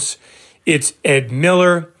Delamitros. It's Ed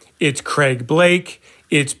Miller. It's Craig Blake.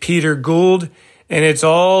 It's Peter Gould, and it's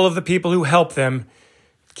all of the people who help them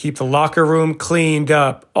keep the locker room cleaned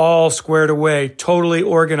up, all squared away, totally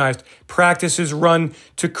organized, practices run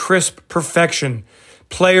to crisp perfection,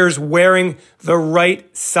 players wearing the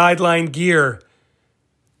right sideline gear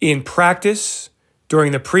in practice,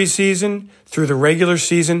 during the preseason, through the regular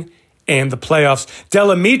season, and the playoffs.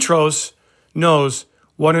 Delamitros knows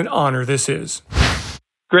what an honor this is.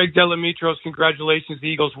 Greg Delamitros, congratulations, the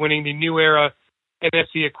Eagles winning the New Era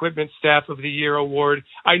NFC Equipment Staff of the Year award.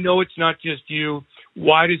 I know it's not just you.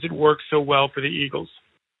 Why does it work so well for the Eagles?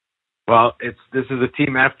 Well, this is a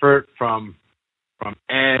team effort from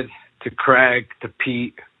Ed to Craig to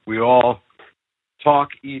Pete. We all talk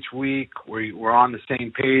each week. We're on the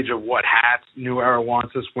same page of what hats New Era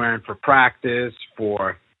wants us wearing for practice,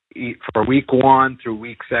 for week 1 through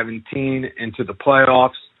week 17 into the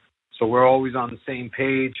playoffs. So we're always on the same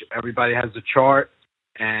page. Everybody has a chart,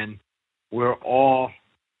 and we're all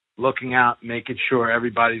looking out, making sure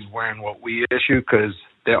everybody's wearing what we issue because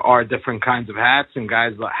there are different kinds of hats and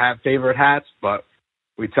guys that have favorite hats, but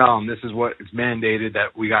we tell them this is what is mandated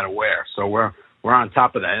that we got to wear. So we're on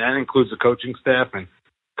top of that. And that includes the coaching staff and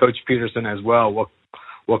Coach Peterson as well,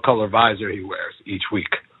 what color visor he wears each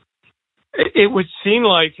week. It would seem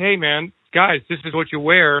like, hey, man, guys, this is what you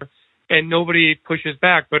wear, and nobody pushes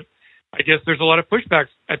back. But I guess there's a lot of pushbacks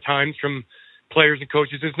at times from players and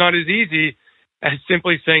coaches. It's not as easy as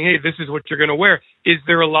simply saying, hey, this is what you're going to wear. Is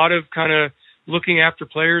there a lot of kind of looking after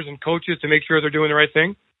players and coaches to make sure they're doing the right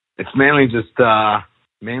thing? It's mainly just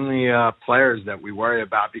players that we worry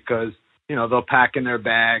about because, they'll pack in their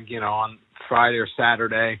bag, on Friday or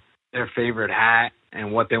Saturday, their favorite hat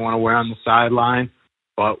and what they want to wear on the sideline.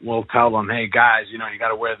 but we'll tell them, hey, guys, you got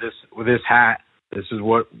to wear this with this hat. This is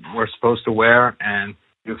what we're supposed to wear. And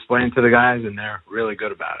you explain to the guys, and they're really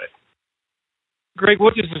good about it. Greg,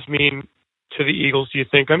 what does this mean to the Eagles, do you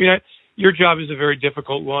think? I mean, your job is a very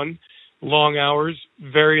difficult one. Long hours,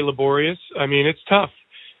 very laborious. I mean, it's tough.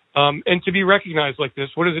 And to be recognized like this,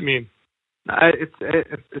 what does it mean?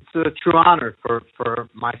 It's a true honor for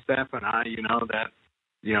my staff and I, that,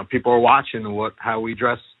 people are watching how we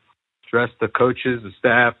dress the coaches, the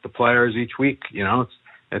staff, the players each week.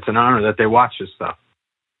 It's an honor that they watch this stuff.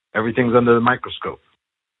 Everything's under the microscope.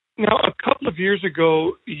 Now, a couple of years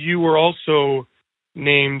ago, you were also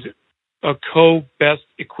named a co-best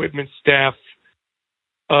equipment staff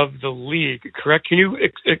of the league, correct? Can you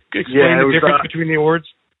explain the difference between the awards?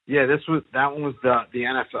 Yeah, that one was the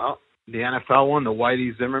NFL one, the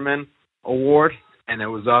Whitey Zimmerman Award, and it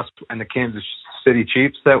was us and the Kansas City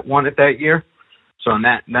Chiefs that won it that year. So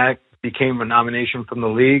that became a nomination from the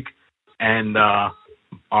league and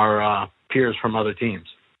our peers from other teams.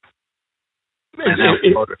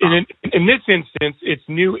 In this instance, it's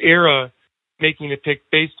New Era making the pick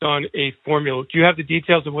based on a formula. Do you have the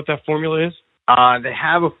details of what that formula is? They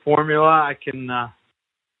have a formula. I can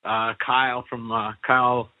Kyle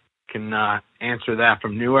can answer that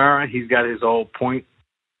from New Era. He's got his old point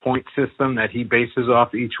system that he bases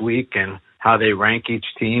off each week and how they rank each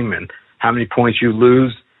team and how many points you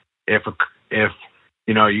lose if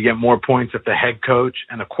you get more points if the head coach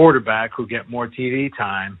and the quarterback who get more TV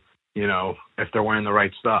time, if they're wearing the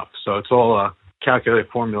right stuff. So it's all a calculated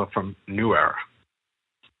formula from New Era.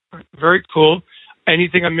 Very cool.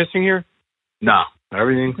 Anything I'm missing here? No,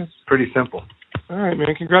 everything's pretty simple. All right,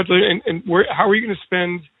 man. Congratulations. And how are you going to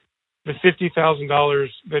spend the $50,000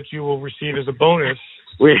 that you will receive as a bonus?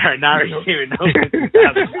 We are not receiving no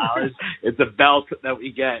 $50,000. It's a belt that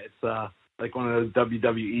we get. It's like one of those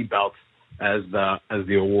WWE belts as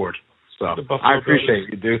the award. So I appreciate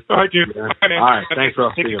you, dude. All right, dude. Yeah. All right, thanks,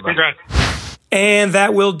 Ross. See you, Congrats. And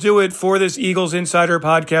that will do it for this Eagles Insider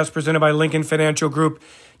podcast presented by Lincoln Financial Group.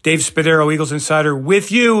 Dave Spadaro, Eagles Insider,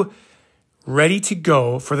 with you, ready to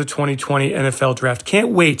go for the 2020 NFL Draft. Can't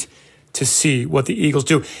wait to see what the Eagles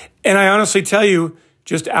do. And I honestly tell you,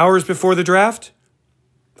 just hours before the draft,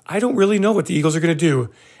 I don't really know what the Eagles are going to do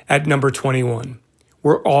at number 21.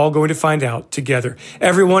 We're all going to find out together.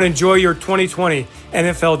 Everyone, enjoy your 2020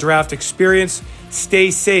 NFL Draft experience. Stay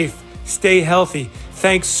safe. Stay healthy.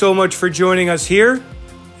 Thanks so much for joining us here.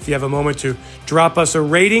 If you have a moment to drop us a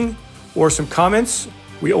rating or some comments,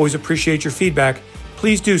 we always appreciate your feedback.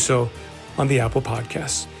 Please do so on the Apple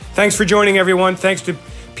Podcasts. Thanks for joining, everyone. Thanks to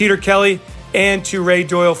Peter Kelly and to Ray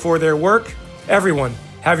Doyle for their work. Everyone,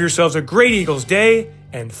 have yourselves a great Eagles day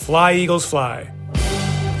and fly, Eagles, fly.